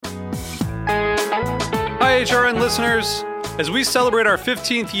HRN listeners. As we celebrate our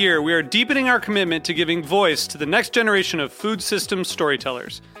 15th year, we are deepening our commitment to giving voice to the next generation of food systems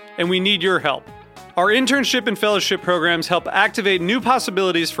storytellers, and we need your help. Our internship and fellowship programs help activate new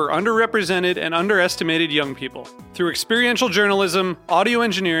possibilities for underrepresented and underestimated young people through experiential journalism, audio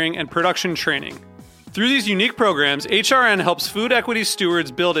engineering, and production training. Through these unique programs, HRN helps food equity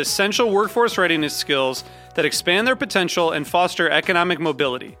stewards build essential workforce readiness skills that expand their potential and foster economic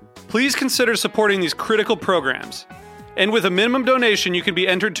mobility. Please consider supporting these critical programs. And with a minimum donation, you can be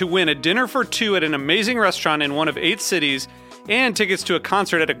entered to win a dinner for two at an amazing restaurant in one of 8 cities and tickets to a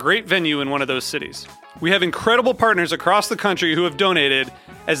concert at a great venue in one of those cities. We have incredible partners across the country who have donated,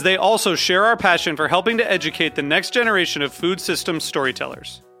 as they also share our passion for helping to educate the next generation of food systems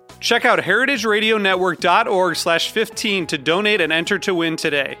storytellers. Check out heritageradionetwork.org/15 to donate and enter to win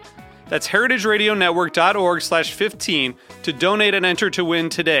today. That's heritageradionetwork.org/15 to donate and enter to win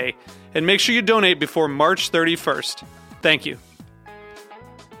today. And make sure you donate before March 31st. Thank you.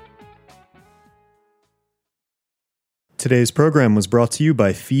 Today's program was brought to you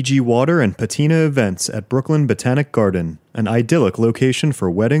by Fiji Water and Patina Events at Brooklyn Botanic Garden, an idyllic location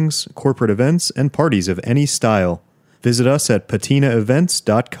for weddings, corporate events, and parties of any style. Visit us at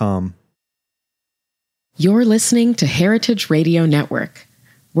patinaevents.com. You're listening to Heritage Radio Network.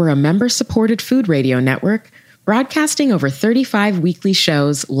 We're a member-supported food radio network broadcasting over 35 weekly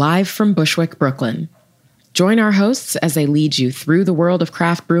shows live from Bushwick, Brooklyn. Join our hosts as they lead you through the world of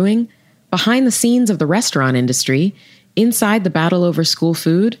craft brewing, behind the scenes of the restaurant industry, inside the battle over school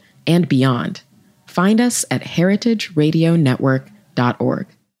food, and beyond. Find us at heritageradionetwork.org.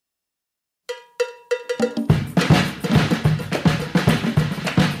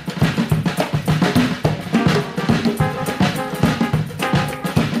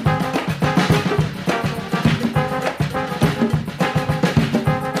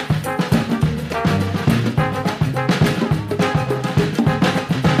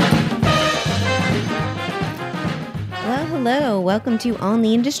 Welcome to On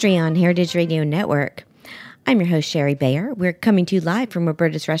the Industry on Heritage Radio Network. I'm your host, Sherry Bayer. We're coming to you live from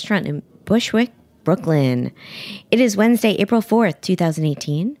Roberta's Restaurant in Bushwick, Brooklyn. It is Wednesday, April 4th,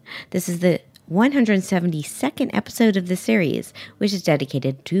 2018. This is the 172nd episode of the series, which is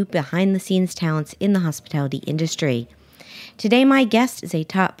dedicated to behind-the-scenes talents in the hospitality industry. Today, my guest is a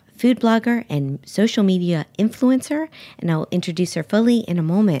top food blogger and social media influencer, and I'll introduce her fully in a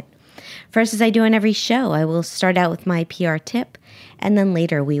moment. First, as I do on every show, I will start out with my PR tip, and then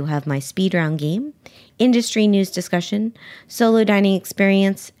later we will have my speed round game, industry news discussion, solo dining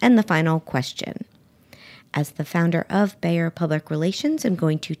experience, and the final question. As the founder of Bayer Public Relations, I'm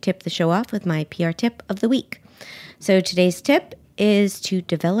going to tip the show off with my PR tip of the week. So today's tip is to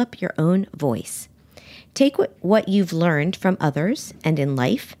develop your own voice. Take what you've learned from others and in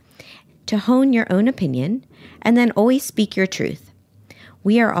life to hone your own opinion, and then always speak your truth.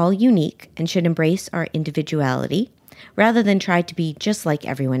 We are all unique and should embrace our individuality rather than try to be just like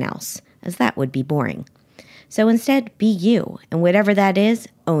everyone else, as that would be boring. So instead, be you, and whatever that is,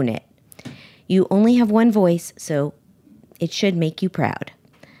 own it. You only have one voice, so it should make you proud.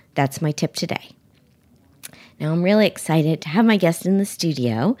 That's my tip today. Now, I'm really excited to have my guest in the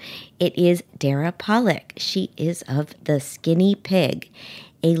studio. It is Dara Pollak. She is of The Skinny Pig,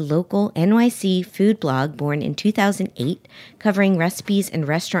 a local NYC food blog born in 2008, covering recipes and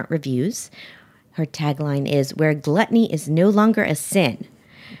restaurant reviews. Her tagline is, "Where gluttony is no longer a sin."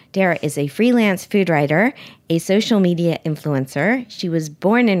 Dara is a freelance food writer, a social media influencer. She was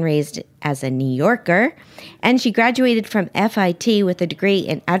born and raised as a New Yorker, and she graduated from FIT with a degree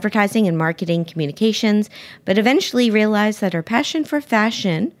in advertising and marketing communications, but eventually realized that her passion for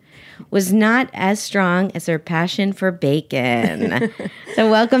fashion was not as strong as her passion for bacon.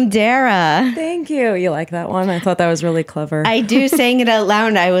 So welcome, Dara. Thank you. You like that one? I thought that was really clever. I do, saying it out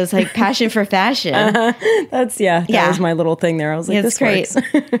loud. I was like, passion for fashion. That was my little thing there. I was like, this great. Works.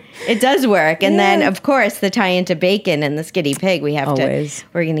 It does work. And then, of course, the tie into bacon and the Skinny Pig. We have Always.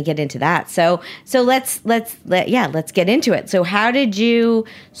 We're going to get into that. So let's get into it. So how did you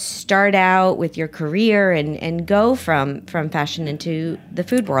start out with your career and go from fashion into the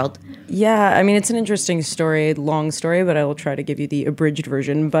food world? Yeah, I mean, it's an interesting story, long story, but I will try to give you the abridged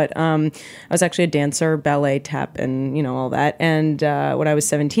version. But I was actually a dancer, ballet, tap, and, all that. And when I was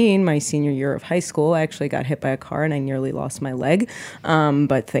 17, my senior year of high school, I actually got hit by a car and I nearly lost my leg.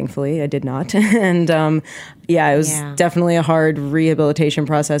 But thankfully, I did not. And it was definitely a hard rehabilitation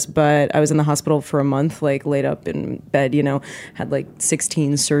process. But I was in the hospital for a month, laid up in bed, had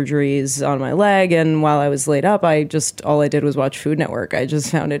 16 surgeries on my leg. And while I was laid up, all I did was watch Food Network. I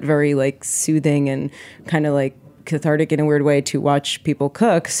just found it very soothing and kind of cathartic in a weird way to watch people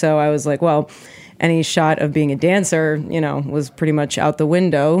cook. So I was like, well, any shot of being a dancer, was pretty much out the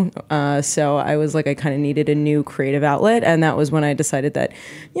window. So I was like, I kind of needed a new creative outlet. And that was when I decided that,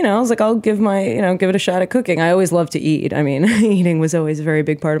 I was like, I'll give it a shot at cooking. I always loved to eat. I mean, eating was always a very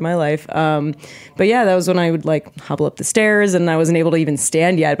big part of my life. But yeah, that was when I would like hobble up the stairs, and I wasn't able to even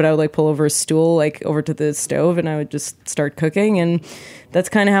stand yet, but I would like pull over a stool, like over to the stove, and I would just start cooking. And that's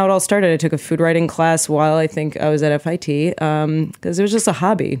kind of how it all started. I took a food writing class while I think I was at FIT, because it was just a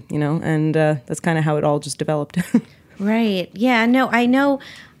hobby, and that's kind of how it all just developed. Right. Yeah, no, I know.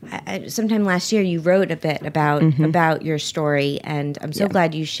 Sometime last year you wrote a bit about your story, and I'm so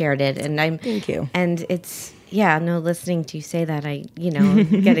glad you shared it. And Thank you. And it's listening to you say that, I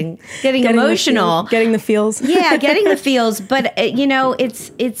getting emotional, getting the feels. Yeah, getting the feels. But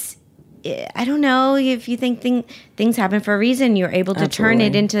it's I don't know if you think things happen for a reason. You're able to turn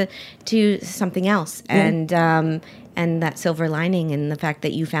it into something else, and that silver lining, and the fact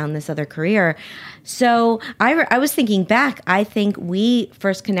that you found this other career. So I was thinking back. I think we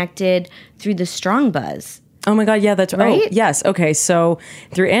first connected through the Strong Buzz. Oh my God, yeah, that's right. Oh, yes. Okay, so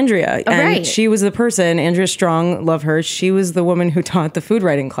through Andrea. Oh, and right. She was the person, Andrea Strong, love her. She was the woman who taught the food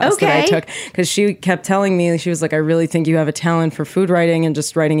writing class that I took, because she kept telling me, she was like, I really think you have a talent for food writing and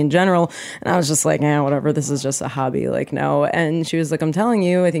just writing in general. And I was just like, whatever, this is just a hobby, like, no. And she was like, I'm telling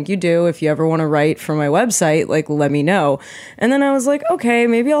you, I think you do. If you ever want to write for my website, like, let me know. And then I was like, okay,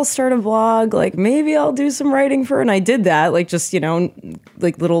 maybe I'll start a blog, like, maybe I'll do some writing for her. And I did that, like, just,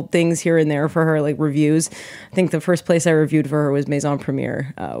 like little things here and there for her, like reviews. I think the first place I reviewed for her was Maison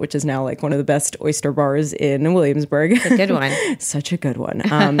Premiere, which is now like one of the best oyster bars in Williamsburg. It's a good one. Such a good one.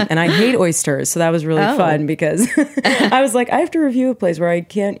 And I hate oysters, so that was really fun, because I was like, I have to review a place where I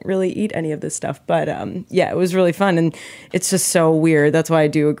can't really eat any of this stuff. But yeah, it was really fun. And it's just so weird. That's why I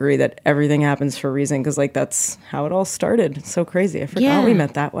do agree that everything happens for a reason, because like that's how it all started. It's so crazy. I forgot we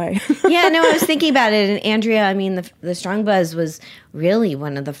met that way. Yeah, no, I was thinking about it. And Andrea, I mean, the Strong Buzz was really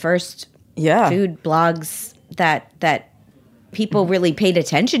one of the first food blogs that people really paid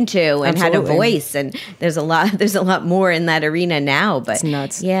attention to and had a voice. And there's a lot more in that arena now. But it's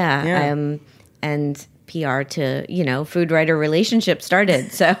nuts. Yeah. And PR to food writer relationship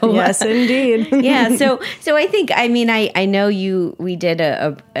started. So yes, indeed. Yeah. So I think, I mean, I know we did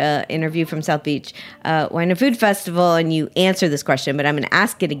a interview from South Beach Wine and Food Festival, and you answered this question, but I'm going to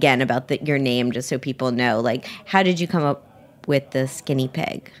ask it again about your name, just so people know. Like, how did you come up with the Skinny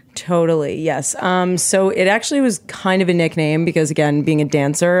Pig? Totally, yes. So it actually was kind of a nickname because, again, being a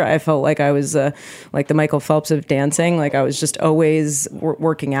dancer, I felt like I was like the Michael Phelps of dancing. Like I was just always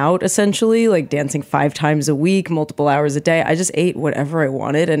working out, essentially, like dancing 5 times a week, multiple hours a day. I just ate whatever I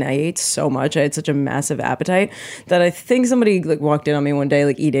wanted, and I ate so much. I had such a massive appetite that I think somebody like walked in on me one day,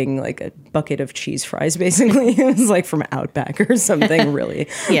 like eating like a bucket of cheese fries, basically. It was like from Outback or something really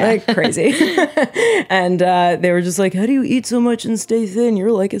like crazy. And they were just like, how do you eat so much and stay thin?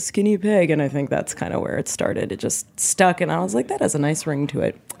 You're like a skinny pig. And I think that's kind of where it started. It just stuck, and I was like, that has a nice ring to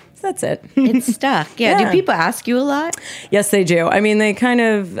it. So that's it. It's stuck. Yeah. Do people ask you a lot? Yes, they do. I mean, they kind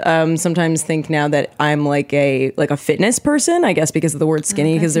of sometimes think now that I'm like a fitness person, I guess, because of the word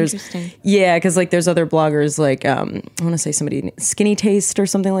skinny. Because because like there's other bloggers like I want to say somebody Skinny Taste or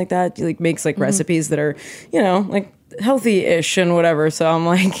something like that, like makes like recipes that are like healthy-ish and whatever. So I'm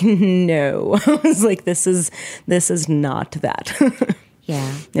like, no. I was like, this is not that.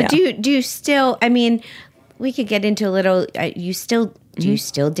 Yeah. But do you still, I mean, we could get into a little, do you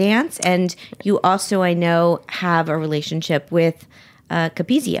still dance? And you also, I know, have a relationship with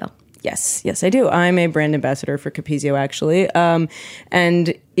Capizio. Yes, I do. I'm a brand ambassador for Capizio, actually.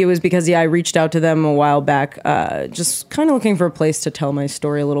 And it was because, I reached out to them a while back, just kind of looking for a place to tell my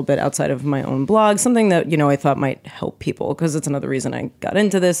story a little bit outside of my own blog, something that, I thought might help people, because it's another reason I got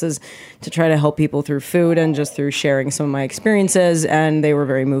into this, is to try to help people through food and just through sharing some of my experiences. And they were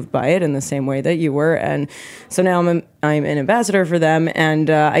very moved by it in the same way that you were. And so now I'm an ambassador for them, and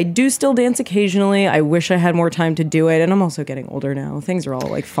I do still dance occasionally. I wish I had more time to do it. And I'm also getting older now. Things are all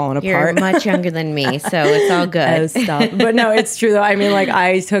like falling apart. You're much younger than me, so it's all good. Oh, stop. But no, it's true though. I mean, like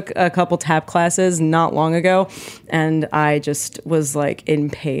I took a couple tap classes not long ago, and I just was like in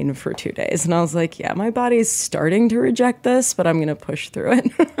pain for 2 days. And I was like, my body's starting to reject this, but I'm going to push through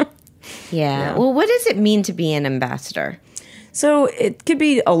it. Yeah. Well, what does it mean to be an ambassador? So it could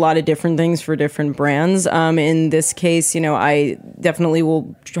be a lot of different things for different brands. In this case, I definitely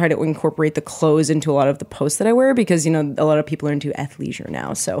will try to incorporate the clothes into a lot of the posts that I wear because, a lot of people are into athleisure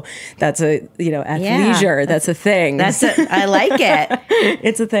now. So that's athleisure. That's a thing. I like it.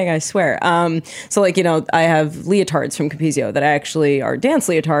 It's a thing, I swear. So I have leotards from Capizio that actually are dance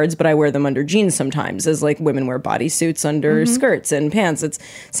leotards, but I wear them under jeans sometimes as like women wear bodysuits under skirts and pants. It's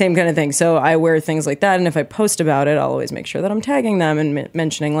same kind of thing. So I wear things like that. And if I post about it, I'll always make sure that I'm tagging them and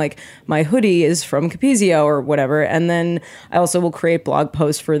mentioning like my hoodie is from Capizio or whatever. And then I also will create blog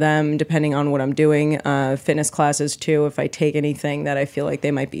posts for them depending on what I'm doing. Fitness classes too. If I take anything that I feel like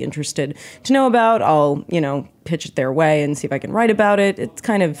they might be interested to know about, I'll, pitch it their way and see if I can write about it. It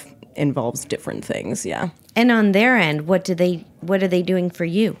kind of involves different things. Yeah. And on their end, what are they doing for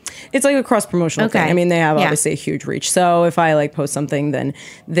you? It's like a cross-promotional thing. I mean, they have obviously a huge reach. So if I post something, then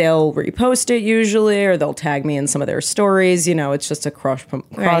they'll repost it usually, or they'll tag me in some of their stories. It's just a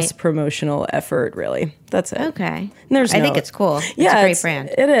cross-promotional effort, really. That's it. Okay. And I think it's cool. It's a great brand.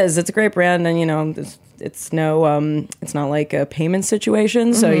 It is. It's a great brand, and it's not like a payment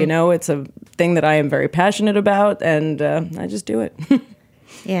situation. So it's a thing that I am very passionate about, and I just do it.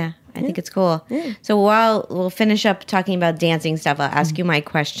 Yeah. I think it's cool. Yeah. So while we'll finish up talking about dancing stuff, I'll ask you my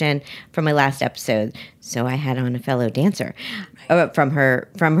question from my last episode. So I had on a fellow dancer from her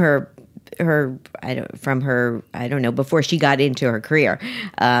I don't know, before she got into her career.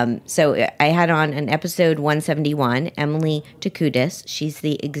 So I had on an episode 171, Emily Takudis. She's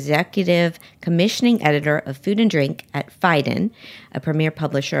the executive commissioning editor of food and drink at Phaidon, a premier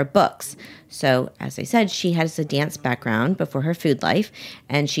publisher of books. So as I said, she has a dance background before her food life,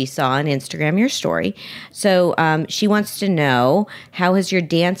 and she saw on Instagram your story. So she wants to know, how has your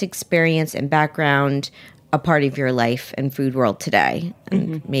dance experience and background a part of your life and food world today?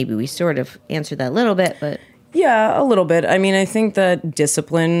 And maybe we sort of answered that a little bit, but... Yeah, a little bit. I mean, I think that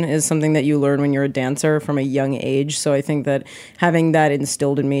discipline is something that you learn when you're a dancer from a young age. So I think that having that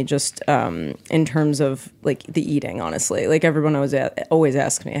instilled in me just in terms of like the eating, honestly, like everyone always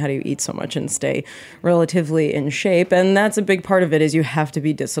asks me, how do you eat so much and stay relatively in shape? And that's a big part of it, is you have to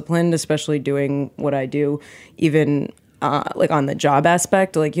be disciplined, especially doing what I do, even like on the job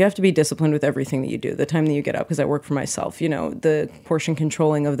aspect. Like you have to be disciplined with everything that you do. The time that you get up, because I work for myself, the portion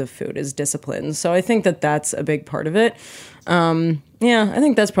controlling of the food is discipline. So I think that that's a big part of it. I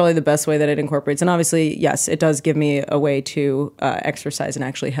think that's probably the best way that it incorporates. And obviously, yes, it does give me a way to exercise and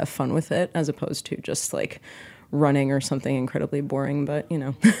actually have fun with it, as opposed to just like running or something incredibly boring. But,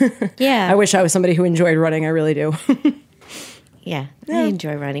 yeah, I wish I was somebody who enjoyed running. I really do. Yeah, I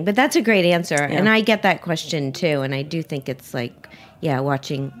enjoy running, but that's a great answer, and I get that question too, and I do think it's like,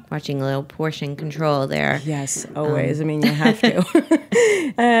 watching a little portion control there. Yes, always. I mean, you have to.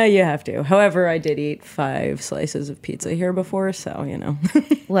 You have to. However, I did eat 5 slices of pizza here before, so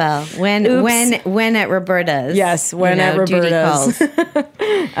Well, when at Roberta's. Yes, when at Roberta's.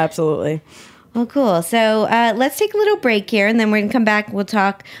 Absolutely. Well, cool. So let's take a little break here, and then we're going to come back. We'll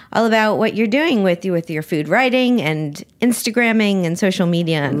talk all about what you're doing with your food writing and Instagramming and social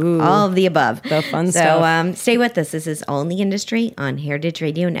media and all of the above. The fun stuff. So stay with us. This is All in the Industry on Heritage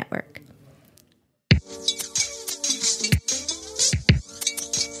Radio Network.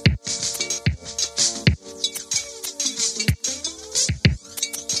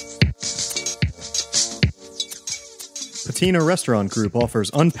 Patina Restaurant Group offers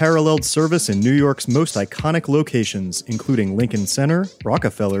unparalleled service in New York's most iconic locations, including Lincoln Center,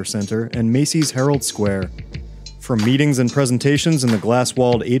 Rockefeller Center, and Macy's Herald Square. From meetings and presentations in the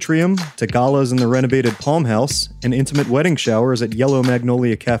glass-walled atrium, to galas in the renovated Palm House, and intimate wedding showers at Yellow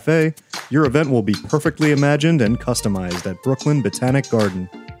Magnolia Cafe, your event will be perfectly imagined and customized at Brooklyn Botanic Garden.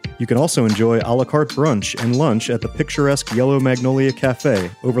 You can also enjoy a la carte brunch and lunch at the picturesque Yellow Magnolia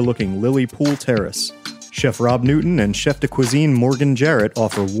Cafe, overlooking Lily Pool Terrace. Chef Rob Newton and Chef de Cuisine Morgan Jarrett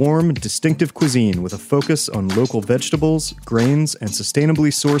offer warm, distinctive cuisine with a focus on local vegetables, grains, and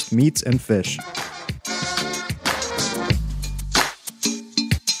sustainably sourced meats and fish.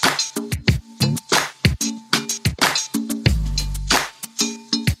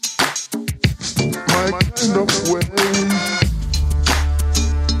 My kind of way.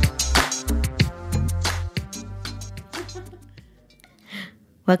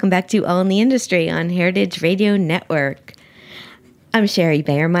 Welcome back to All in the Industry on Heritage Radio Network. I'm Sherry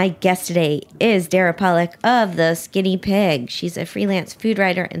Bayer. My guest today is Dara Pollak of The Skinny Pig. She's a freelance food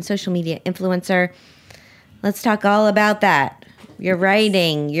writer and social media influencer. Let's talk all about that. Your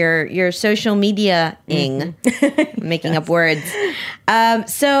writing, your social media-ing, making up words.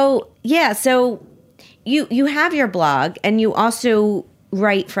 So you have your blog, and you also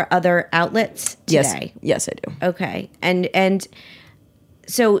write for other outlets today? Yes, I do. Okay. And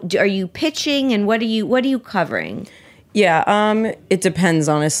so are you pitching, and what are you covering? Yeah, it depends,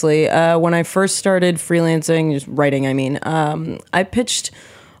 honestly. When I first started freelancing, just writing, I pitched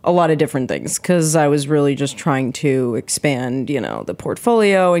a lot of different things because I was really just trying to expand, the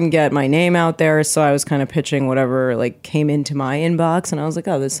portfolio and get my name out there. So I was kind of pitching whatever like came into my inbox, and I was like,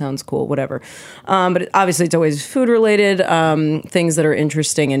 oh, this sounds cool, whatever. But obviously it's always food related, things that are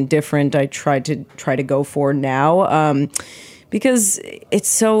interesting and different. I try to go for now. Because it's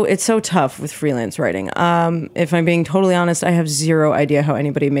so tough with freelance writing. If I'm being totally honest, I have zero idea how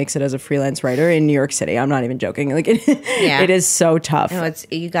anybody makes it as a freelance writer in New York City. I'm not even joking. Like it is so tough. No,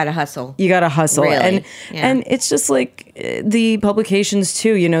 you got to hustle. You got to hustle, really. And it's just like the publications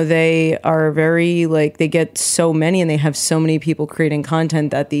too. They are very like they get so many and they have so many people creating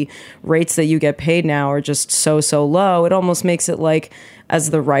content that the rates that you get paid now are just so low. It almost makes it like, as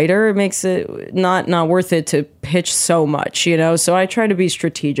the writer, it makes it not worth it to pitch so much, So I try to be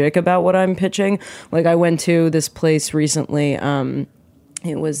strategic about what I'm pitching. Like I went to this place recently.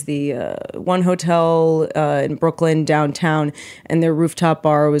 It was the one hotel in Brooklyn downtown, and their rooftop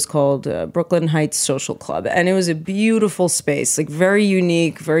bar was called Brooklyn Heights Social Club, and it was a beautiful space, like very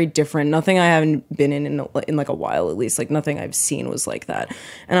unique, very different. Nothing I haven't been in like a while, at least. Like nothing I've seen was like that.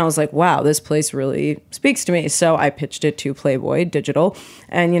 And I was like, wow, this place really speaks to me. So I pitched it to Playboy Digital,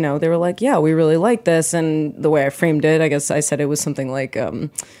 and they were like, yeah, we really like this. And the way I framed it, I guess I said it was something like,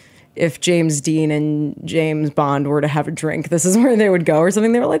 if James Dean and James Bond were to have a drink, this is where they would go or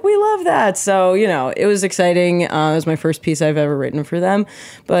something. They were like, we love that. So, it was exciting. It was my first piece I've ever written for them.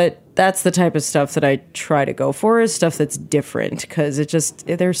 But that's the type of stuff that I try to go for, is stuff that's different, because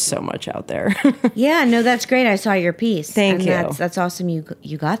there's so much out there. Yeah, no, that's great. I saw your piece. Thank you. That's awesome.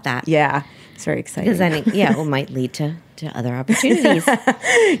 You got that. Yeah, it's very exciting. Because then, it might lead to other opportunities.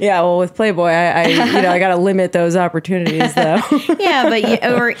 Yeah, well, with Playboy, I got to limit those opportunities, though. Yeah, but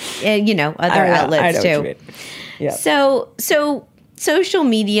other outlets too. Yeah. So social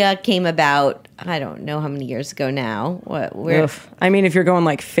media came about, I don't know how many years ago now. If you're going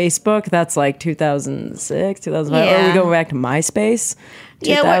like Facebook, that's like 2006, 2005. Yeah. Or we go back to MySpace,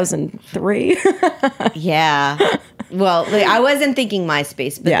 2003. Yeah. Well, I wasn't thinking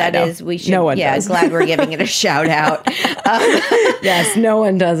MySpace, but we should. No one does. Glad we're giving it a shout out. Yes, no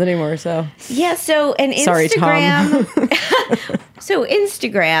one does anymore. So yeah. So and Instagram. Sorry, Tom. So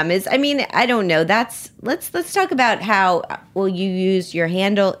Instagram is. I don't know. Let's talk about how you use your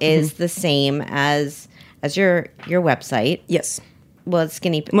handle is the same as your website. Yes. Well, it's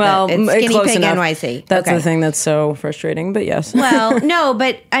Skinny. It's Skinny close Pig enough. NYC. That's the thing that's so frustrating. But yes. Well, no,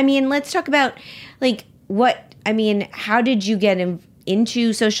 but let's talk about like what. How did you get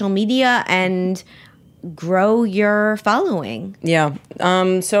into social media and grow your following? Yeah.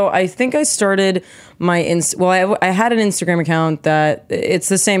 So I think I started my I had an Instagram account that it's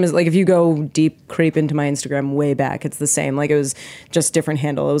the same as, like, if you go deep creep into my Instagram way back, it's the same. Like, it was just different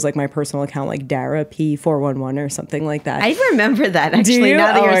handle. It was like my personal account, like Dara P411 or something like that. I remember that, actually.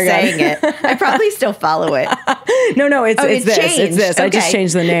 Now that you're saying it, I probably still follow it. No, it's this. Changed. It's this. Okay. I just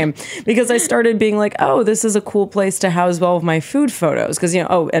changed the name because I started being like, oh, this is a cool place to house all of my food photos. Because,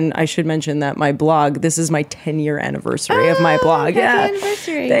 and I should mention that my blog, this is my 10-year anniversary of my blog. Happy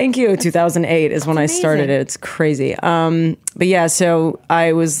anniversary. Thank you. 2008 is when I started it. It's crazy. But yeah, so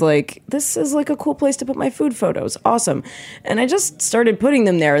I was like, this is like a cool place to put my food photos. Awesome. And I just started putting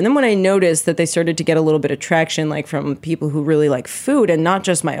them there. And then when I noticed that they started to get a little bit of traction, like from people who really like food and not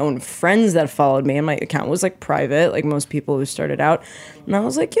just my own friends that followed me, and my account was like private, like most people who started out. And I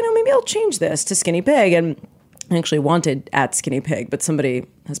was like, maybe I'll change this to Skinny Pig. And I actually wanted at Skinny Pig, but somebody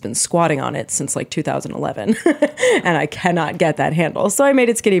has been squatting on it since like 2011. And I cannot get that handle. So I made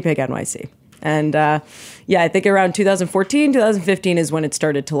it Skinny Pig NYC. And I think around 2014, 2015 is when it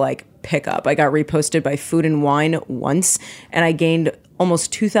started to like pick up. I got reposted by Food and Wine once, and I gained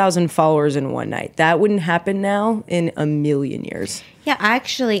almost 2,000 followers in one night. That wouldn't happen now in a million years. Yeah,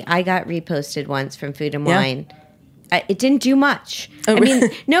 actually, I got reposted once from Food and Wine. It didn't do much. Oh,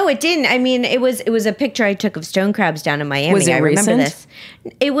 really? No, it didn't. It was a picture I took of stone crabs down in Miami. Was it remember recent? this.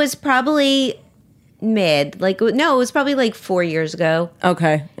 It was probably it was probably like 4 years ago.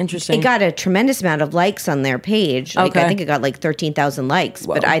 Okay, interesting. It got a tremendous amount of likes on their page. I think it got like 13,000 likes,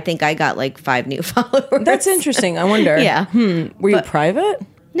 but I think I got like 5 new followers. That's interesting. I wonder. Yeah. Were you private?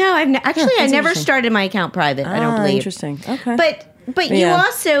 No, I never started my account private. I don't believe. Interesting. Okay. But you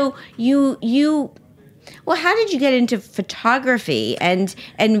also well, how did you get into photography and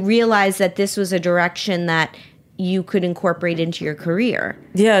realize that this was a direction that you could incorporate into your career.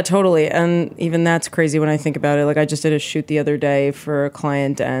 Yeah, totally. And even that's crazy when I think about it. Like, I just did a shoot the other day for a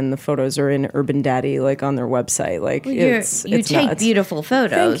client, and the photos are in Urban Daddy, like on their website. Like, Well, it's take nuts. beautiful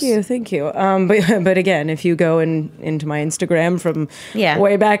photos. Thank you. But again, if you go into my Instagram from Yeah.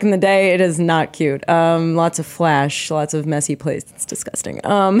 way back in the day, it is not cute. Lots of flash, lots of messy plays. It's disgusting.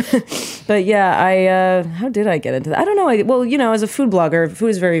 But yeah, how did I get into that? I don't know. Well, as a food blogger, food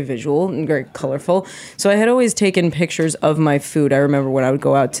is very visual and very colorful. So I had always taken pictures of my food. I remember when I would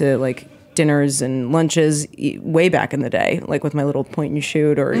go out to like dinners and lunches way back in the day, like with my little point and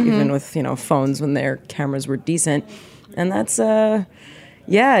shoot, or even with phones when their cameras were decent. And that's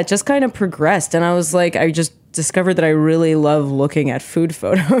it just kind of progressed. And I was like, I just discovered that I really love looking at food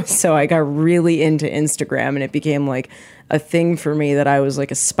photos. So I got really into Instagram, and it became like a thing for me that I was like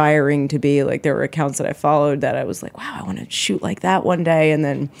aspiring to be. Like, there were accounts that I followed that I was like, wow, I want to shoot like that one day. And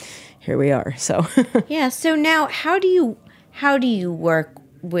then here we are. So yeah. So now, how do you work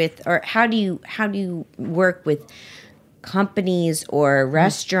with, or how do you work with companies or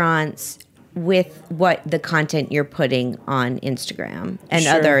restaurants with what the content you're putting on Instagram and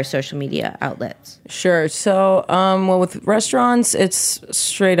Sure. other social media outlets? Sure. So, well, with restaurants, it's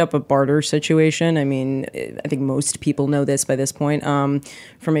straight up a barter situation. I mean, I think most people know this by this point.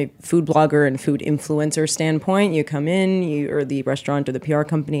 From a food blogger and food influencer standpoint, you come in, or the restaurant or the PR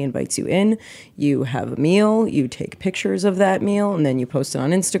company invites you in, you have a meal, you take pictures of that meal, and then you post it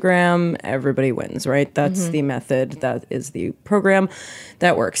on Instagram. Everybody wins, right? That's the method. That is the program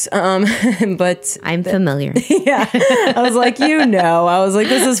that works. But I'm familiar. yeah, I was like, I was like,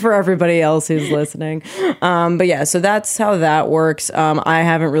 this is for everybody else who's listening. But yeah, so that's how that works. I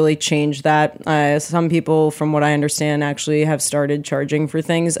haven't really changed that. Some people, from what I understand, actually have started charging for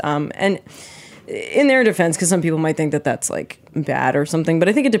things. And in their defense, because some people might think that that's like bad or something, but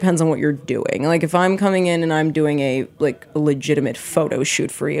I think it depends on what you're doing. Like, if I'm coming in and I'm doing a legitimate photo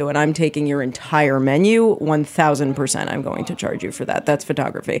shoot for you, and I'm taking your entire menu, 1000% I'm going to charge you for that. That's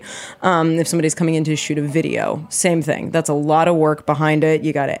photography. If somebody's coming in to shoot a video, same thing. That's a lot of work behind it.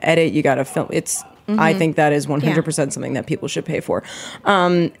 You got to edit, you got to film. I think that is 100% something that people should pay for.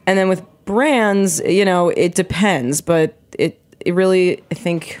 And then with brands, it depends, but it really, I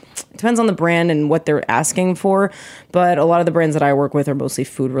think, depends on the brand and what they're asking for. But a lot of the brands that I work with are mostly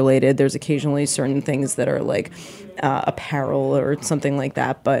food related. There's occasionally certain things that are like apparel or something like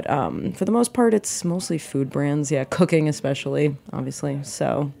that. But for the most part, it's mostly food brands. Yeah, cooking especially, obviously.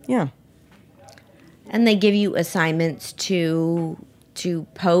 So, yeah. And they give you assignments to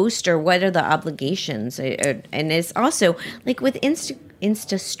post, or what are the obligations? And it's also like with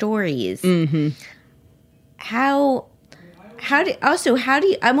Insta stories. Mm-hmm. How do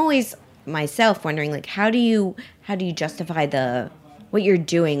you, I'm always myself wondering, like, how do you justify what you're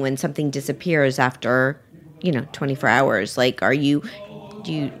doing when something disappears after 24 hours? Like, we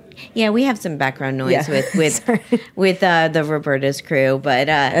have some background noise with the Roberta's crew, but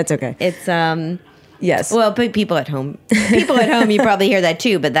that's okay. It's yes. Well, but people at home, you probably hear that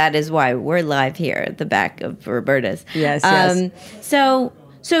too. But that is why we're live here at the back of Roberta's. Yes. Yes.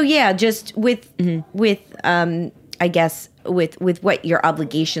 So yeah, just with I guess with what your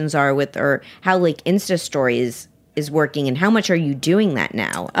obligations are with, or how like Insta stories is working, and how much are you doing that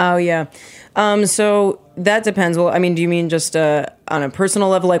now? Oh yeah. So that depends. Well, I mean, do you mean just on a personal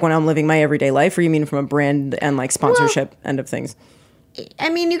level, like when I'm living my everyday life, or you mean from a brand and like sponsorship end of things? I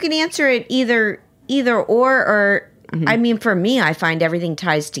mean, you can answer it either or. I mean, for me, I find everything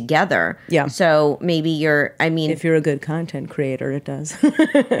ties together. Yeah. So maybe if you're a good content creator, it does.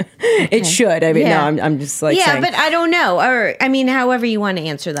 It should. I mean, Yeah. no, I'm just like saying. But I don't know. Or I mean, however you want to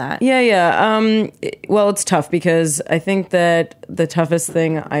answer that. Yeah. Well, it's tough because I think that the toughest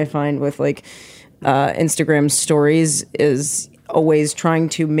thing I find with like Instagram stories is always trying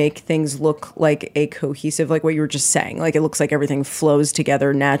to make things look like a cohesive, like what you were just saying. Like, it looks like everything flows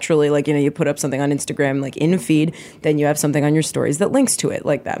together naturally. Like, you put up something on Instagram, like in feed, then you have something on your stories that links to it.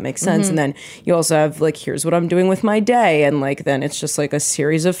 Like, that makes sense. And then you also have like, here's what I'm doing with my day. And like, then it's just like a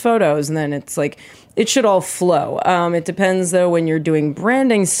series of photos. And then it's like, it should all flow. It depends though, when you're doing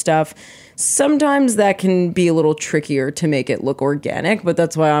branding stuff, sometimes that can be a little trickier to make it look organic, but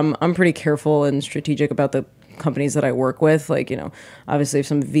that's why I'm pretty careful and strategic about the companies that I work with. Like, obviously if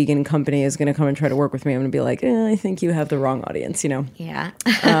some vegan company is going to come and try to work with me, I'm going to be like, I think you have the wrong audience, Yeah.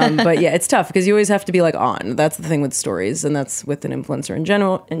 But yeah, it's tough because you always have to be like on. That's the thing with stories, and that's with an influencer in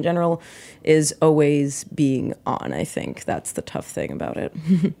general is always being on. I think that's the tough thing about it.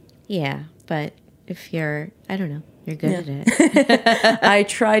 Yeah. But if you're, I don't know. You're good at it. I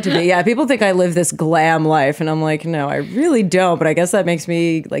try to be. Yeah, people think I live this glam life, and I'm like, no, I really don't. But I guess that makes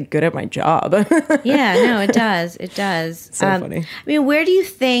me like good at my job. Yeah, no, it does. It does. So funny. I mean, where do you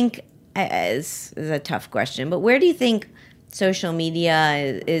think, is a tough question, but where do you think social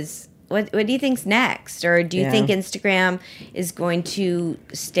media is what do you think's next? Or do you think Instagram is going to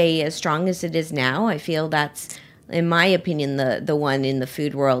stay as strong as it is now? I feel that's, in my opinion, the one in the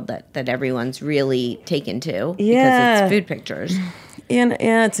food world that everyone's really taken to because it's food pictures. And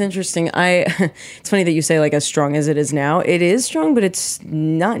yeah, it's interesting. It's funny that you say like as strong as it is now. It is strong, but it's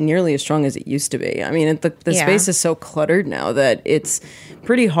not nearly as strong as it used to be. I mean, the space is so cluttered now that it's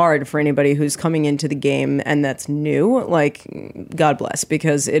pretty hard for anybody who's coming into the game and that's new. Like, God bless,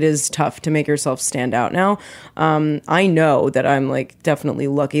 because it is tough to make yourself stand out now. I know that I'm like definitely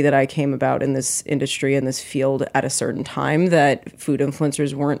lucky that I came about in this industry, in this field at a certain time that food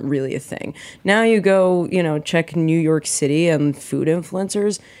influencers weren't really a thing. Now you go, check New York City and food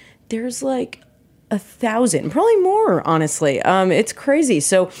influencers, there's like 1,000, probably more, honestly. It's crazy.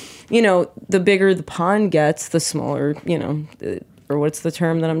 So, the bigger the pond gets, the smaller, or what's the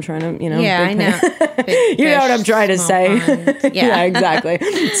term that I'm trying to, Yeah, I know. You know what I'm trying to say. Yeah. Exactly.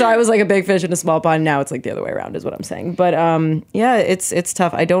 So I was like a big fish in a small pond. Now it's like the other way around is what I'm saying. But it's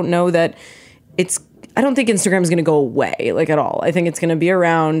tough. I don't know that I don't think Instagram is going to go away like at all. I think it's going to be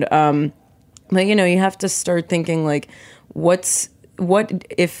around. But you have to start thinking like, what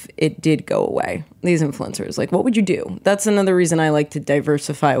if it did go away? These influencers, like, what would you do? That's another reason I like to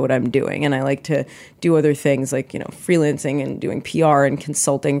diversify what I'm doing, and I like to do other things like freelancing and doing PR and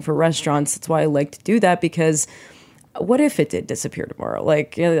consulting for restaurants. That's why I like to do that, because what if it did disappear tomorrow?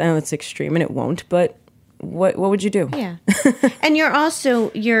 Like, I know it's extreme, and it won't, but what would you do? Yeah. And you're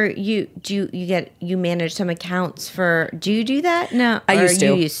also you manage some accounts for, do you do that? No, I used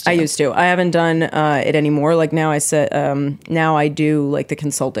to. I haven't done it anymore. Like now now I do like the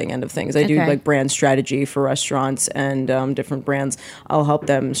consulting end of things. I do like brand strategy for restaurants and different brands. I'll help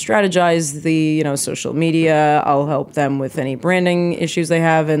them strategize the social media. I'll help them with any branding issues they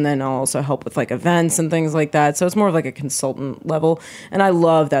have, and then I'll also help with like events and things like that. So it's more of like a consultant level, and I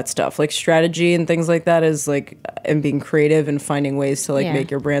love that stuff, like strategy and things like that. Is like, and being creative and finding ways to like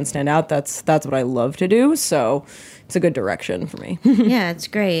make your brand stand out. That's what I love to do. So it's a good direction for me. Yeah, it's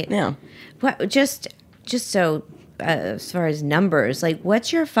great. Yeah. What just so as far as numbers, like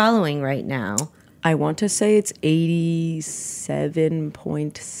what's your following right now? I want to say it's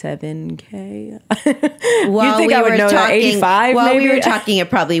 87.7K. Well, you think I would know that? 85 Well, maybe? we were talking,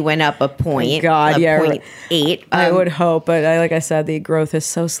 it probably went up a point. Oh God, yeah. 0.8. I would hope, but like I said, the growth is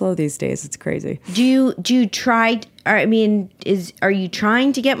so slow these days. It's crazy. Do you try, are you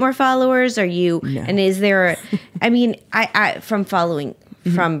trying to get more followers? Are you, No. and is there, I from following,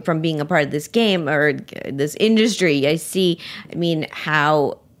 from being a part of this game or this industry, I see,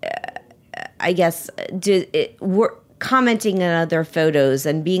 how, I guess, we're commenting on other photos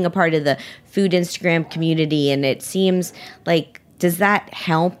and being a part of the food Instagram community, and it seems like, does that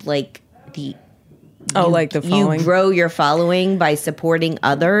help? Like the following? You grow your following by supporting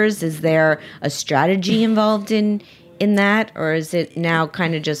others. Is there a strategy involved in that, or is it now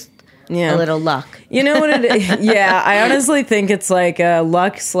kind of just a little luck? You know what it is? Yeah, I honestly think it's like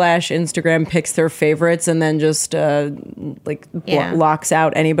luck / Instagram picks their favorites and then just locks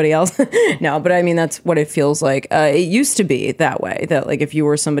out anybody else. No, but that's what it feels like. It used to be that way, that like if you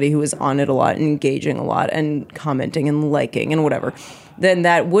were somebody who was on it a lot and engaging a lot and commenting and liking and whatever, then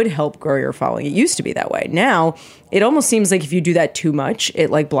that would help grow your following. It used to be that way. Now, it almost seems like if you do that too much, it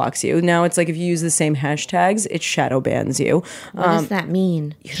like blocks you. Now it's like if you use the same hashtags, it shadow bans you. What does that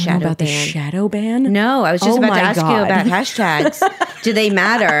mean? You don't know about the shadow ban? No, I was just about to ask you about hashtags. Do they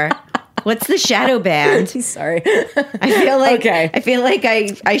matter? What's the shadow ban? Sorry. I feel like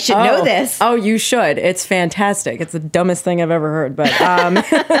I should know this. Oh, you should. It's fantastic. It's the dumbest thing I've ever heard. But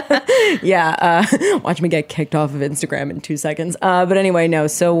watch me get kicked off of Instagram in 2 seconds. But anyway, no.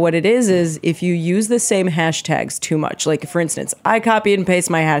 So what it is if you use the same hashtags too much, like for instance, I copy and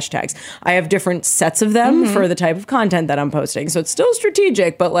paste my hashtags. I have different sets of them for the type of content that I'm posting. So it's still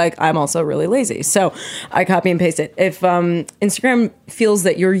strategic, but like I'm also really lazy. So I copy and paste it. If Instagram feels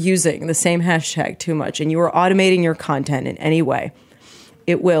that you're using the same hashtag too much and you are automating your content in any way,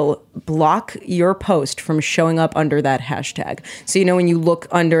 it will block your post from showing up under that hashtag. So when you look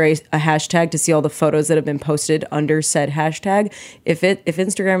under a hashtag to see all the photos that have been posted under said hashtag, if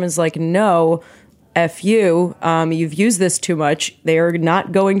Instagram is like, no, F you, you've used this too much. They are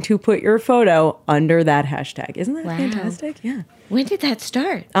not going to put your photo under that hashtag. Isn't that fantastic? Yeah. When did that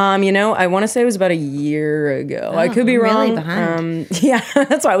start? I want to say it was about a year ago. I could be I'm wrong. really behind. Yeah,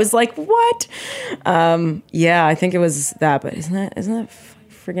 that's why I was like, what? Yeah, I think it was that, but isn't that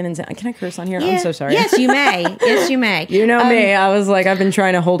friggin' insane? Can I curse on here? I'm so sorry. Yes, you may. Yes, you may. You know me. I was like, I've been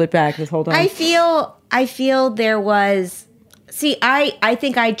trying to hold it back this whole time. I feel there was. See, I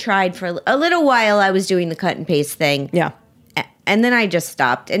think I tried for a little while. I was doing the cut and paste thing. Yeah. And then I just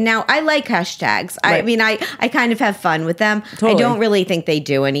stopped. And now I like hashtags. I Right. mean, I kind of have fun with them. Totally. I don't really think they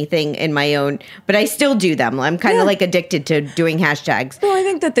do anything in my own, but I still do them. I'm kind of like addicted to doing hashtags. Well,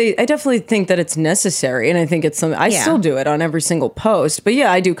 I definitely think that it's necessary, and I think it's something I still do it on every single post. But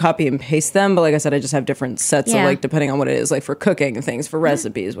yeah, I do copy and paste them. But like I said, I just have different sets of like depending on what it is, like for cooking and things, for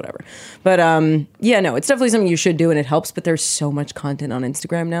recipes, whatever. But no, it's definitely something you should do, and it helps. But there's so much content on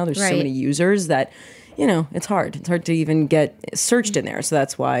Instagram now. There's so many users that it's hard. It's hard to even get searched in there. So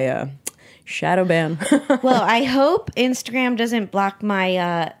that's why shadow ban. Well, I hope Instagram doesn't block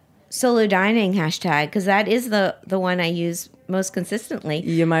my solo dining hashtag, because that is the one I use most consistently.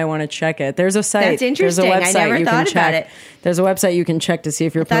 You might want to check it. There's a site. That's interesting. There's a website I never you thought can about check. it. There's a website you can check to see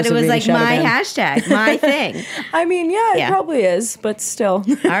if your Thought post it was being like shadow my banned. hashtag, my thing. I mean, yeah, it probably is, but still.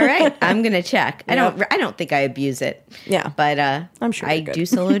 All right, I'm gonna check. I don't think I abuse it. Yeah. But I'm sure I you're good. do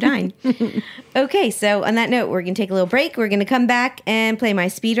solo dine. Okay, so on that note, we're gonna take a little break. We're gonna come back and play my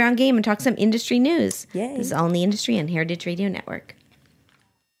speed round game and talk some industry news. Yay. This is All in the Industry on Heritage Radio Network.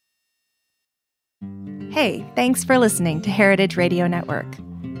 Hey, thanks for listening to Heritage Radio Network.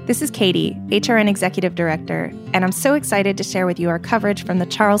 This is Katie, HRN Executive Director, and I'm so excited to share with you our coverage from the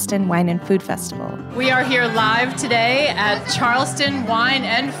Charleston Wine and Food Festival. We are here live today at Charleston Wine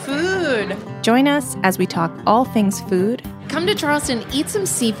and Food. Join us as we talk all things food. Come to Charleston, eat some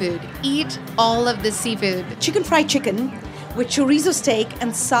seafood. Eat all of the seafood. Chicken fried chicken with chorizo steak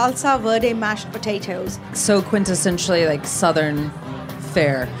and salsa verde mashed potatoes. So quintessentially like Southern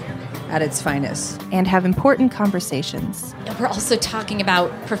fare at its finest. And have important conversations. We're also talking about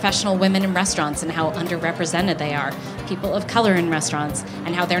professional women in restaurants and how underrepresented they are, people of color in restaurants,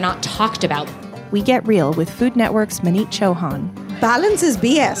 and how they're not talked about. We get real with Food Network's Manit Chauhan. Balance is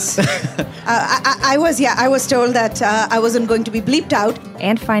BS. I was told that I wasn't going to be bleeped out.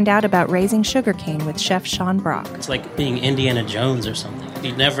 And find out about raising sugarcane with Chef Sean Brock. It's like being Indiana Jones or something.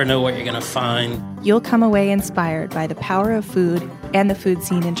 You never know what you're going to find. You'll come away inspired by the power of food and the food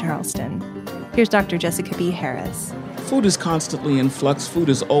scene in Charleston. Here's Dr. Jessica B. Harris. Food is constantly in flux. Food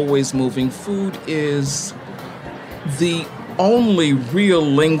is always moving. Food is the only real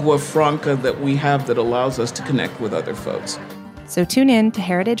lingua franca that we have that allows us to connect with other folks. So tune in to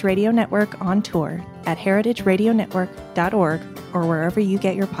Heritage Radio Network on tour at heritageradionetwork.org or wherever you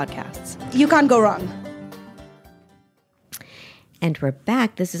get your podcasts. You can't go wrong. And we're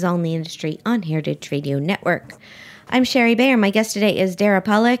back. This is All in the Industry on Heritage Radio Network. I'm Sherry Bayer. My guest today is Dara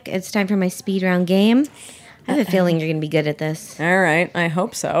Pollak. It's time for my speed round game. I have a feeling you're going to be good at this. All right. I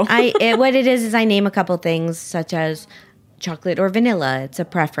hope so. What it is I name a couple things, such as chocolate or vanilla. It's a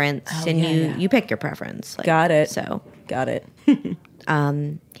preference, you pick your preference. Got it. So got it.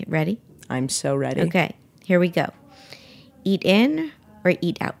 Get ready? I'm so ready. Okay, here we go. Eat in or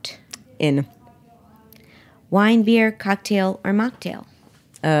eat out? In. Wine, beer, cocktail, or mocktail?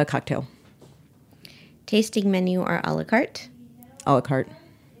 Cocktail. Tasting menu or a la carte? A la carte.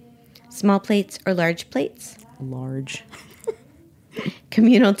 Small plates or large plates? Large.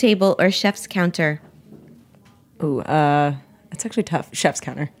 Communal table or chef's counter? Ooh, it's actually tough. Chef's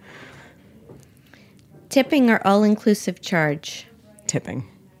counter. Tipping or all-inclusive charge? Tipping.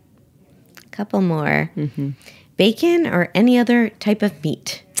 Couple more. Bacon or any other type of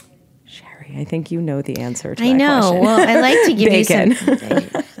meat? Sherry, I think you know the answer to I that know. question. Well, I like to give Bacon. you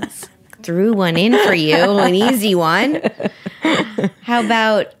some... Threw one in for you, an easy one. How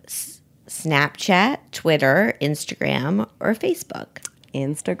about Snapchat, Twitter, Instagram, or Facebook?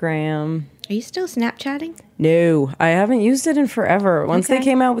 Instagram. Are you still Snapchatting? No, I haven't used it in forever. Once they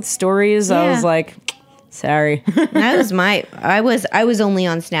came out with stories, I was like, sorry. That was I was only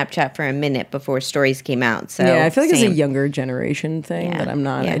on Snapchat for a minute before stories came out. So yeah, I feel like it's a same. younger generation thing that I'm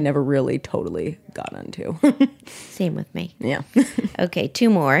not. Yeah. I never really totally got onto. Same with me. Yeah. Okay, two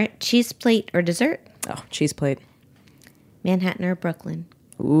more. Cheese plate or dessert? Oh, cheese plate. Manhattan or Brooklyn?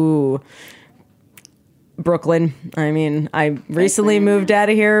 Ooh. Brooklyn. I mean, I recently moved out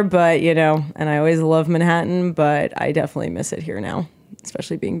of here, but, and I always love Manhattan, but I definitely miss it here now,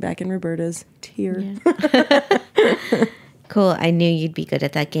 especially being back in Roberta's tier. Yeah. Cool. I knew you'd be good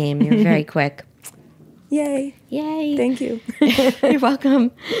at that game. You're very quick. Yay. Yay. Thank you. You're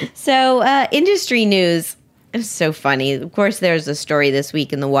welcome. So, industry news. It's so funny. Of course, there's a story this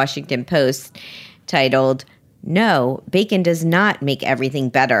week in the Washington Post titled, "No, Bacon Does Not Make Everything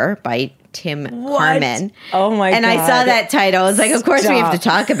Better" by Tim Carmen. Oh my God. And I saw that title. I was like, of course we have to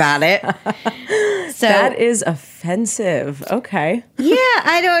talk about it. So that is offensive. Okay. Yeah,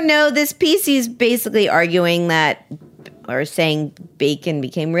 I don't know. This piece, he's basically arguing that, or saying bacon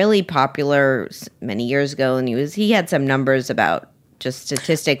became really popular many years ago, and he had some numbers about just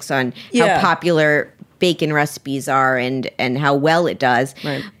statistics on how popular bacon recipes are and how well it does.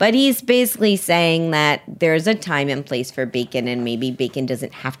 Right. But he's basically saying that there's a time and place for bacon, and maybe bacon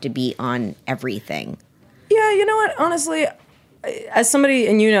doesn't have to be on everything. Yeah, you know what? Honestly, as somebody,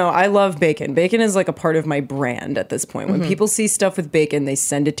 and I love bacon. Bacon is like a part of my brand at this point. When people see stuff with bacon, they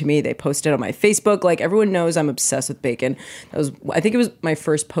send it to me. They post it on my Facebook. Like, everyone knows I'm obsessed with bacon. I think it was my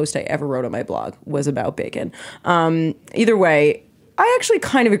first post I ever wrote on my blog was about bacon. Either way, I actually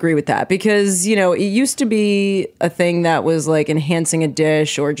kind of agree with that because, it used to be a thing that was like enhancing a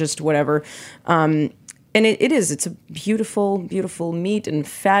dish or just whatever. And it's a beautiful, beautiful meat and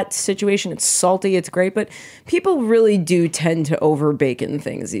fat situation. It's salty. It's great. But people really do tend to over bacon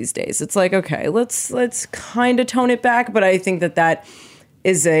things these days. It's like, okay, let's kind of tone it back. But I think that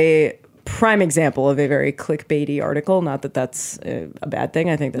is a prime example of a very clickbaity article. Not that that's a bad thing.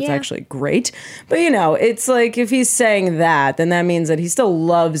 I think that's actually great. But, it's like if he's saying that, then that means that he still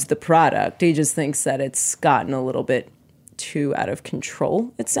loves the product. He just thinks that it's gotten a little bit too out of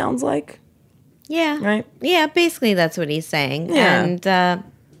control, it sounds like. Yeah. Right? Yeah, basically that's what he's saying. Yeah. And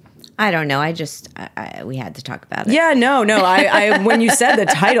I don't know. We had to talk about it. Yeah, no. I when you said the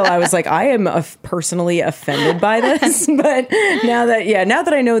title, I was like, I am personally offended by this. But now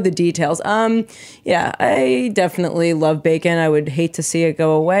that I know the details, I definitely love bacon. I would hate to see it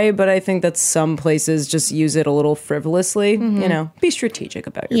go away, but I think that some places just use it a little frivolously. Be strategic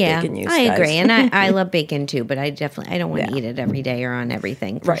about your bacon use. I guys. agree, and I love bacon too, but I don't want to eat it every day or on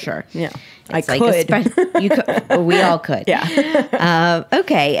everything for sure. Yeah, It's I like could. You could. We all could. Yeah.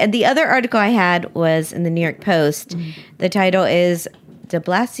 Okay, and the other article I had was in the New York Post. The title is "De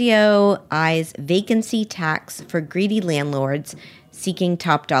Blasio Eyes Vacancy Tax for Greedy Landlords Seeking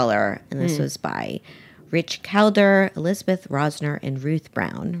Top Dollar," and this was by Rich Calder, Elizabeth Rosner, and Ruth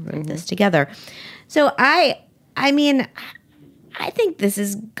Brown wrote this together. So I think this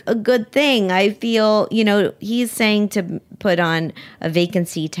is a good thing. I feel, he's saying to put on a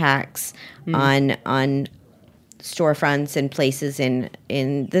vacancy tax on storefronts and places in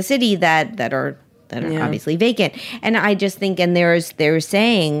the city that are obviously vacant. And I just think, and they're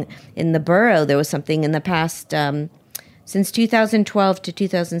saying in the borough, there was something in the past, since 2012 to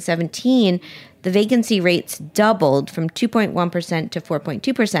 2017, the vacancy rates doubled from 2.1% to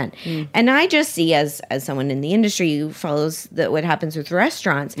 4.2%. And I just see, as someone in the industry who follows what happens with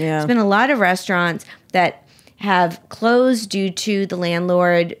restaurants, there's been a lot of restaurants that have closed due to the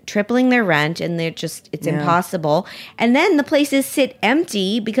landlord tripling their rent, and it's impossible. And then the places sit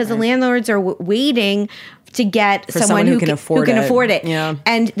empty because the landlords are waiting to get someone who can afford it. Yeah.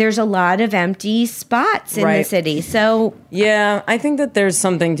 And there's a lot of empty spots in the city. So yeah, I think that there's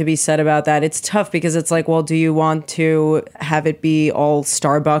something to be said about that. It's tough because it's like, well, do you want to have it be all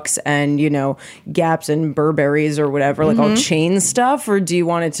Starbucks and, Gaps and Burberry's or whatever, like all chain stuff? Or do you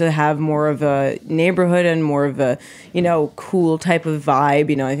want it to have more of a neighborhood and more of a, cool type of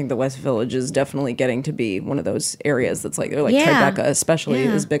vibe? I think the West Village is definitely getting to be one of those areas that's like, they're like Tribeca especially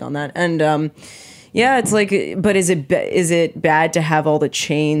is big on that. And, it's like, but is it bad to have all the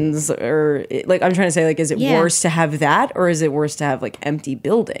chains, or like I'm trying to say, like, is it worse to have that, or is it worse to have like empty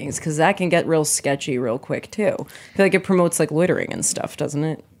buildings? Because that can get real sketchy real quick too. I feel like it promotes like loitering and stuff, doesn't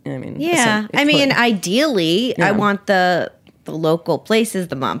it? Ideally, I want the local places,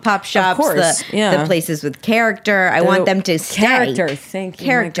 the mom and pop shops, the places with character. I want them to stay. Character, thank you.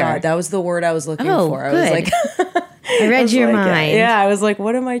 Character. Oh my God, that was the word I was looking for. I was like, I read your mind. Yeah, I was like,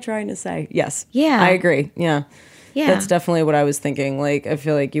 what am I trying to say? Yes. Yeah. I agree. Yeah. Yeah. That's definitely what I was thinking. Like, I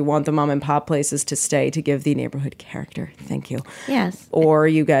feel like you want the mom and pop places to stay to give the neighborhood character. Thank you. Yes. Or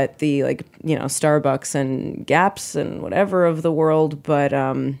you get the, like, Starbucks and Gaps and whatever of the world. But,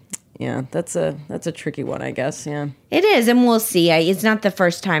 that's a tricky one, I guess. Yeah. It is, and we'll see. It's not the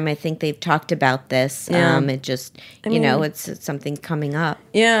first time I think they've talked about this. It just, it's something coming up.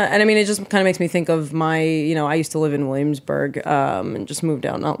 Yeah, and it just kind of makes me think of my, I used to live in Williamsburg and just moved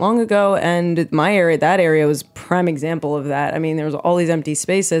out not long ago, and that area was prime example of that. There was all these empty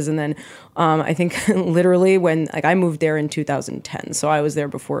spaces, and then I think literally when I moved there in 2010, so I was there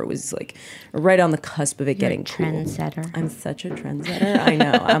before it was right on the cusp of it getting cool. Trendsetter. I'm such a trendsetter. I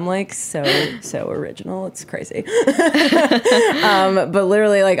know. I'm so original. It's crazy. But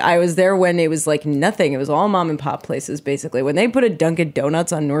literally, I was there when it was nothing. It was all mom and pop places, basically. When they put a Dunkin'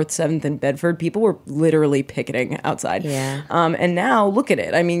 Donuts on North 7th in Bedford, people were literally picketing outside. Yeah. And now look at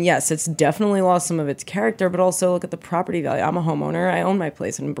it. I mean, yes, it's definitely lost some of its character, but also look at the property value. I'm a homeowner. I own my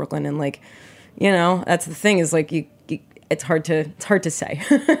place in Brooklyn, and that's the thing is it's hard to say.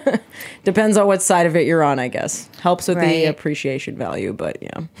 Depends on what side of it you're on, I guess. Helps with the appreciation value, but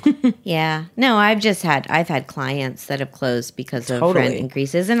yeah. Yeah. No, I've had clients that have closed because of rent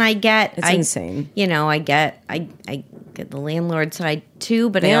increases, and it's insane. I get the landlord side too,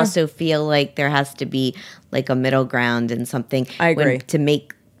 but I also feel like there has to be a middle ground and something. I agree. To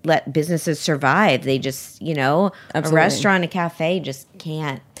let businesses survive. They just, a restaurant, a cafe just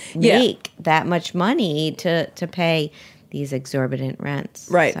can't make that much money to pay these exorbitant rents.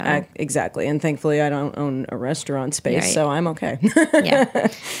 Right, So. Exactly. And thankfully I don't own a restaurant space, so I'm okay. Yeah,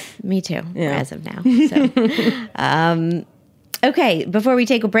 me too, as of now. So. Okay, before we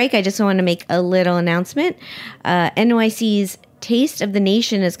take a break, I just want to make a little announcement. NYC's Taste of the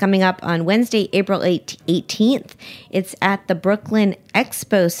Nation is coming up on Wednesday, April 18th. It's at the Brooklyn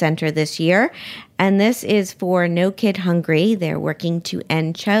Expo Center this year, and this is for No Kid Hungry. They're working to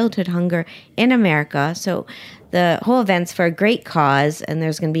end childhood hunger in America. So the whole event's for a great cause, and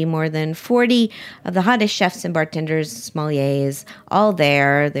there's going to be more than 40 of the hottest chefs and bartenders, sommeliers, all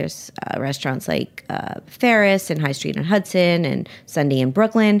there. There's restaurants like Ferris and High Street on Hudson and Sunday in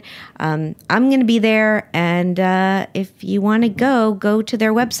Brooklyn. I'm going to be there, and if you want to go to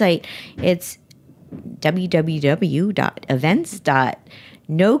their website. It's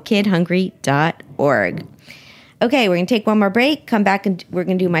www.events.nokidhungry.org. Okay, we're going to take one more break, come back, and we're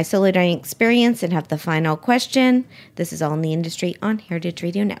going to do my solo dining experience and have the final question. This is All in the Industry on Heritage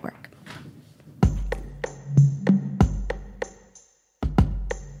Radio Network.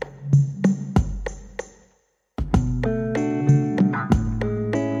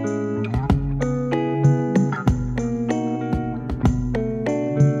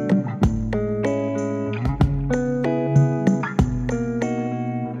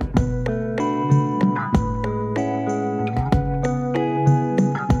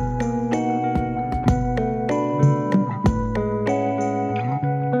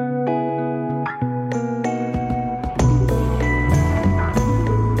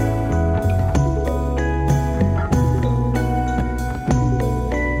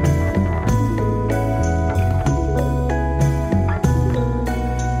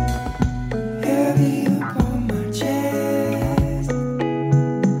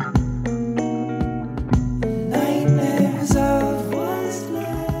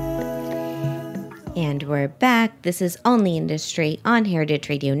 Back. This is On the Industry on Heritage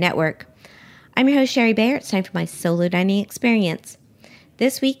Radio Network. I'm your host, Sherry Bayer. It's time for my solo dining experience.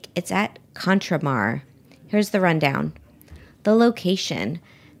 This week, it's at Contramar. Here's the rundown. The location,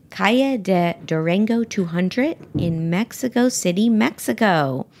 Calle de Durango 200 in Mexico City,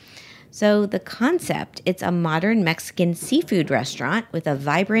 Mexico. So the concept, it's a modern Mexican seafood restaurant with a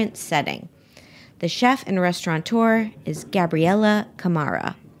vibrant setting. The chef and restaurateur is Gabriela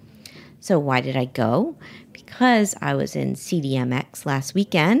Camara. So why did I go? Because I was in CDMX last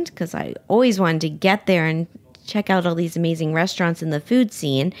weekend, because I always wanted to get there and check out all these amazing restaurants in the food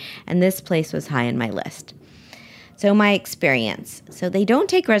scene, and this place was high on my list. So my experience. So they don't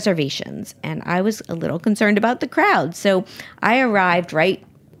take reservations, and I was a little concerned about the crowd. So I arrived right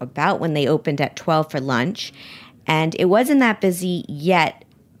about when they opened at 12 for lunch, and it wasn't that busy yet.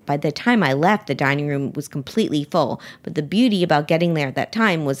 By the time I left, the dining room was completely full. But the beauty about getting there at that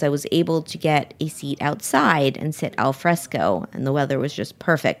time was I was able to get a seat outside and sit al fresco, and the weather was just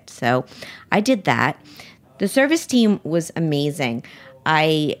perfect. So I did that. The service team was amazing.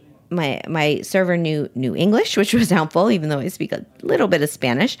 My server knew English, which was helpful, even though I speak a little bit of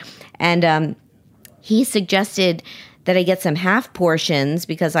Spanish. And he suggested that I get some half portions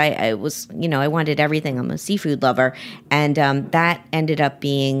because I was, I wanted everything. I'm a seafood lover. And that ended up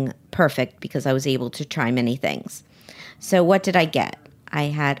being perfect because I was able to try many things. So what did I get? I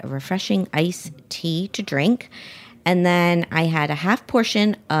had a refreshing iced tea to drink. And then I had a half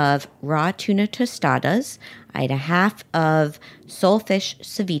portion of raw tuna tostadas. I had a half of soulfish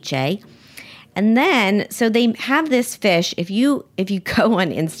ceviche. And then, so they have this fish. If you go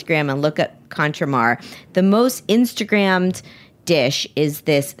on Instagram and look at Contramar, the most Instagrammed dish is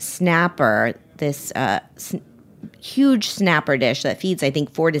this snapper, this huge snapper dish that feeds, I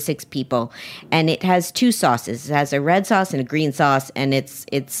think, 4 to 6 people. And it has 2 sauces. It has a red sauce and a green sauce, and it's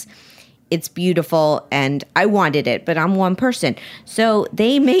It's beautiful, and I wanted it, but I'm one person. So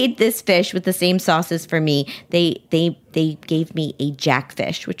they made this fish with the same sauces for me. They gave me a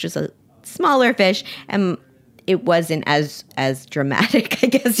jackfish, which was a smaller fish, and it wasn't as dramatic, I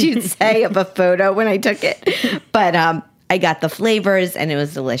guess you'd say, of a photo when I took it. But I got the flavors, and it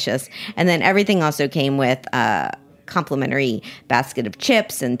was delicious. And then everything also came with a complimentary basket of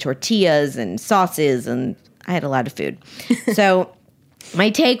chips and tortillas and sauces, and I had a lot of food. So my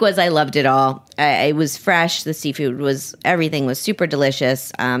take was I loved it all. It was fresh. The seafood everything was super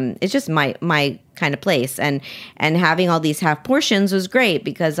delicious. It's just my kind of place. And having all these half portions was great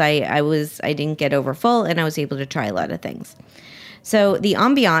because I didn't get over full, and I was able to try a lot of things. So the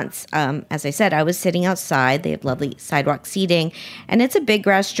ambiance, as I said, I was sitting outside. They have lovely sidewalk seating, and it's a big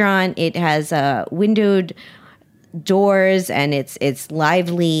restaurant. It has windowed doors, and it's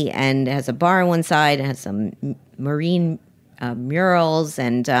lively, and it has a bar on one side. It has some marine murals,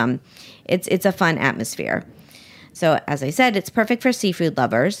 and it's a fun atmosphere. So as I said, it's perfect for seafood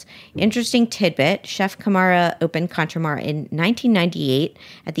lovers. Interesting tidbit, Chef Kamara opened Contramar in 1998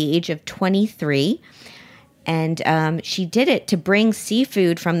 at the age of 23. And she did it to bring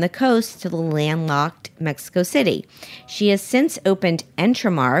seafood from the coast to the landlocked Mexico City. She has since opened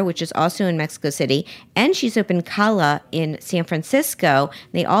Entramar, which is also in Mexico City, and she's opened Cala in San Francisco.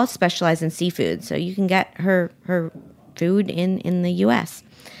 They all specialize in seafood, so you can get her food in the U.S.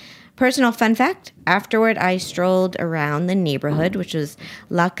 Personal fun fact, afterward I strolled around the neighborhood, which was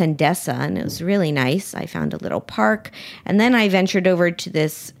La Condesa, and it was really nice. I found a little park, and then I ventured over to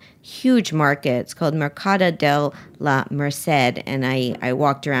this huge market. It's called Mercado de la Merced, and I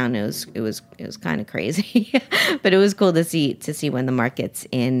walked around. It was kind of crazy, but it was cool to see one of the markets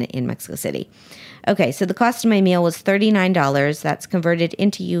in Mexico City. Okay, so the cost of my meal was $39. That's converted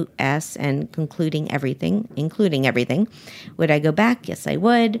into US and including everything. Would I go back? Yes, I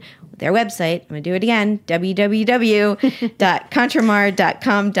would. Their website, I'm going to do it again,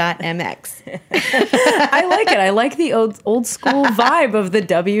 www.contramar.com.mx. I like it. I like the old school vibe of the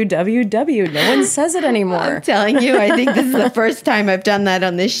www. No one says it anymore. I'm telling you, I think this is the first time I've done that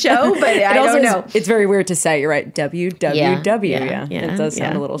on this show, but I don't know. It's very weird to say. You're right. www. Yeah. It does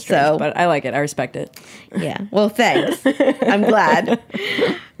sound a little strange, but I like it. I respect it. Yeah. Well, thanks. I'm glad.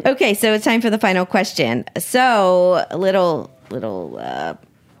 Okay, so it's time for the final question. So a little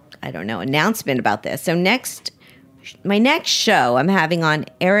announcement about this. So my next show, I'm having on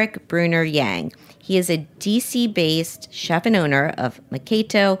Eric Bruner Yang. He is a DC-based chef and owner of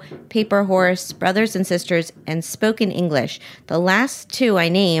Maketo, Paper Horse, Brothers and Sisters, and Spoken English. The last two I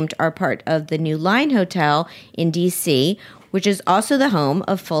named are part of the New Line Hotel in DC, which is also the home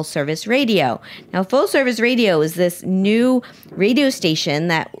of Full Service Radio. Now, Full Service Radio is this new radio station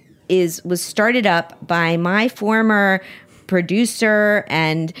that was started up by my former producer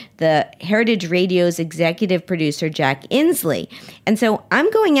and the Heritage Radio's executive producer, Jack Inslee. And so I'm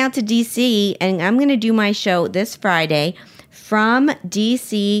going out to DC, and I'm going to do my show this Friday from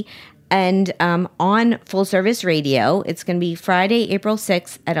DC and on Full Service Radio. It's going to be Friday, April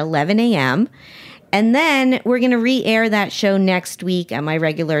 6th at 11 a.m., and then we're going to re-air that show next week at my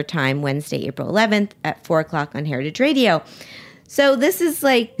regular time, Wednesday, April 11th at 4 o'clock on Heritage Radio. So this is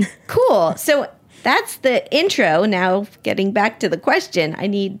cool. So that's the intro. Now, getting back to the question, I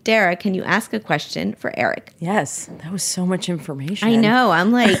need Dara. Can you ask a question for Eric? Yes, that was so much information. I know.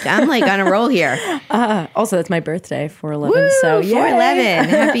 I'm like on a roll here. Also, that's my birthday, 4/11. Woo, so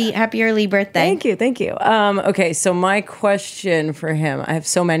 4/11. Happy early birthday. Thank you. Okay, so my question for him, I have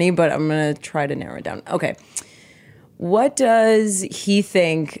so many, but I'm gonna try to narrow it down. Okay. What does he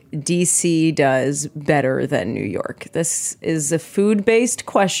think DC does better than New York? This is a food-based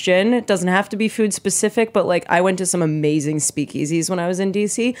question. It doesn't have to be food-specific, but I went to some amazing speakeasies when I was in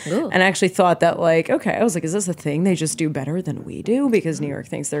DC. Ooh. And I actually thought that I was like, is this a thing they just do better than we do? Because New York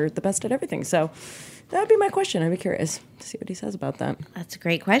thinks they're the best at everything. So that would be my question. I'd be curious to see what he says about that. That's a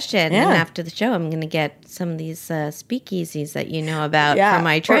great question. Yeah. And after the show, I'm going to get some of these speakeasies that you know about for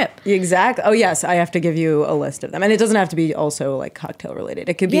my trip. Exactly. Oh, yes. I have to give you a list of them. And it doesn't have to be also cocktail related.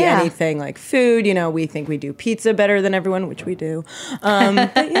 It could be anything like food. We think we do pizza better than everyone, which we do.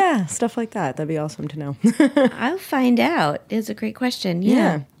 But yeah, stuff like that. That'd be awesome to know. I'll find out. It's a great question.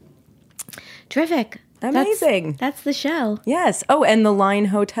 Yeah. Terrific. Amazing. That's the show. Yes. Oh, and the Line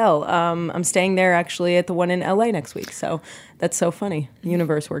Hotel. I'm staying there actually at the one in LA next week. So that's so funny. The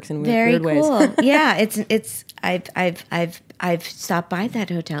universe works in weird ways. Very cool. Yeah, it's I've stopped by that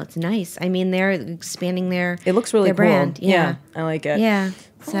hotel. It's nice. I mean, they're expanding their It looks really their cool. brand. Yeah. I like it. Yeah.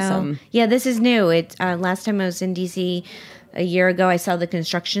 Awesome. So yeah, this is new. Last time I was in DC a year ago. I saw the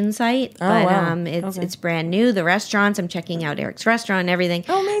construction site, it's brand new. The restaurants, I'm checking out Eric's restaurant and everything.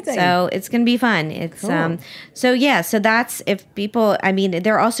 Oh, amazing! So it's going to be fun. It's cool. So that's if people. I mean,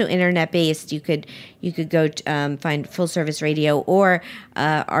 they're also internet based. You could go find Full Service Radio or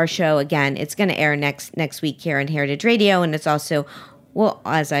our show again. It's going to air next week here on Heritage Radio, and it's also, well,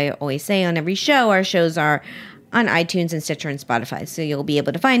 as I always say on every show, our shows are on iTunes and Stitcher and Spotify, so you'll be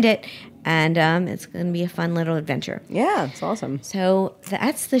able to find it, and it's going to be a fun little adventure. Yeah, it's awesome. So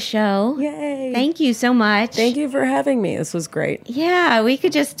that's the show. Yay. Thank you so much. Thank you for having me. This was great. Yeah, we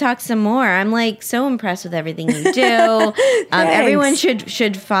could just talk some more. I'm like so impressed with everything you do. Everyone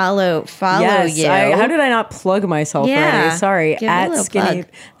should follow yes, you. How did I not plug myself already? Sorry.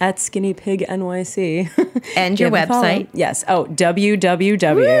 At Skinny Pig NYC. And your website. Yes. Oh,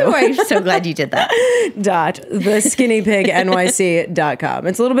 www. Woo, I'm so glad you did that. theskinnypignyc.com.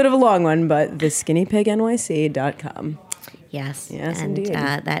 It's a little bit of a long one, but theskinnypignyc.com. Yes. Yes, and, indeed.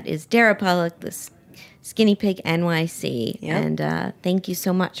 That is Dara Pollak, the Skinny Pig NYC. Yep. And thank you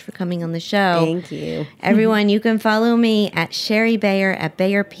so much for coming on the show. Thank you. Everyone, you can follow me at Sherry Bayer, at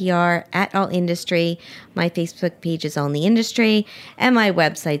Bayer PR, at All Industry. My Facebook page is All in the Industry, and my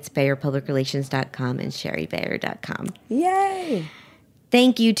website's BayerPublicRelations.com and SherryBayer.com. Yay!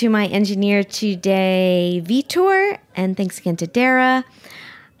 Thank you to my engineer today, Vitor, and thanks again to Dara.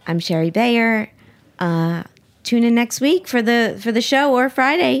 I'm Sherry Bayer. Tune in next week for the show or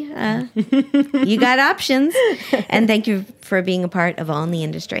Friday. You got options. And thank you for being a part of All in the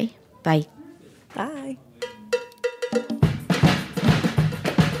Industry. Bye. Bye.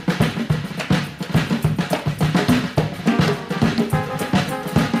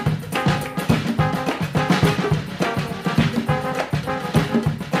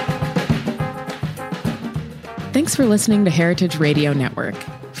 Thanks for listening to Heritage Radio Network,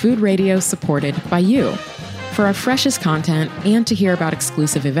 food radio supported by you. For our freshest content and to hear about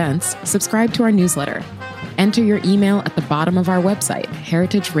exclusive events, subscribe to our newsletter. Enter your email at the bottom of our website,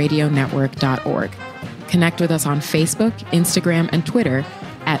 heritageradionetwork.org. Connect with us on Facebook, Instagram, and Twitter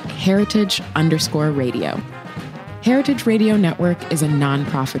at heritage_radio. Heritage Radio Network is a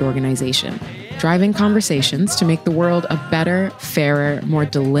nonprofit organization, driving conversations to make the world a better, fairer, more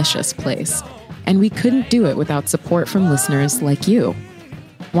delicious place. And we couldn't do it without support from listeners like you.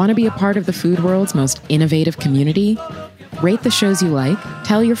 Want to be a part of the food world's most innovative community? Rate the shows you like,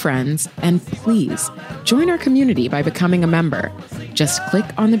 tell your friends, and please join our community by becoming a member. Just click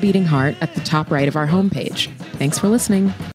on the beating heart at the top right of our homepage. Thanks for listening.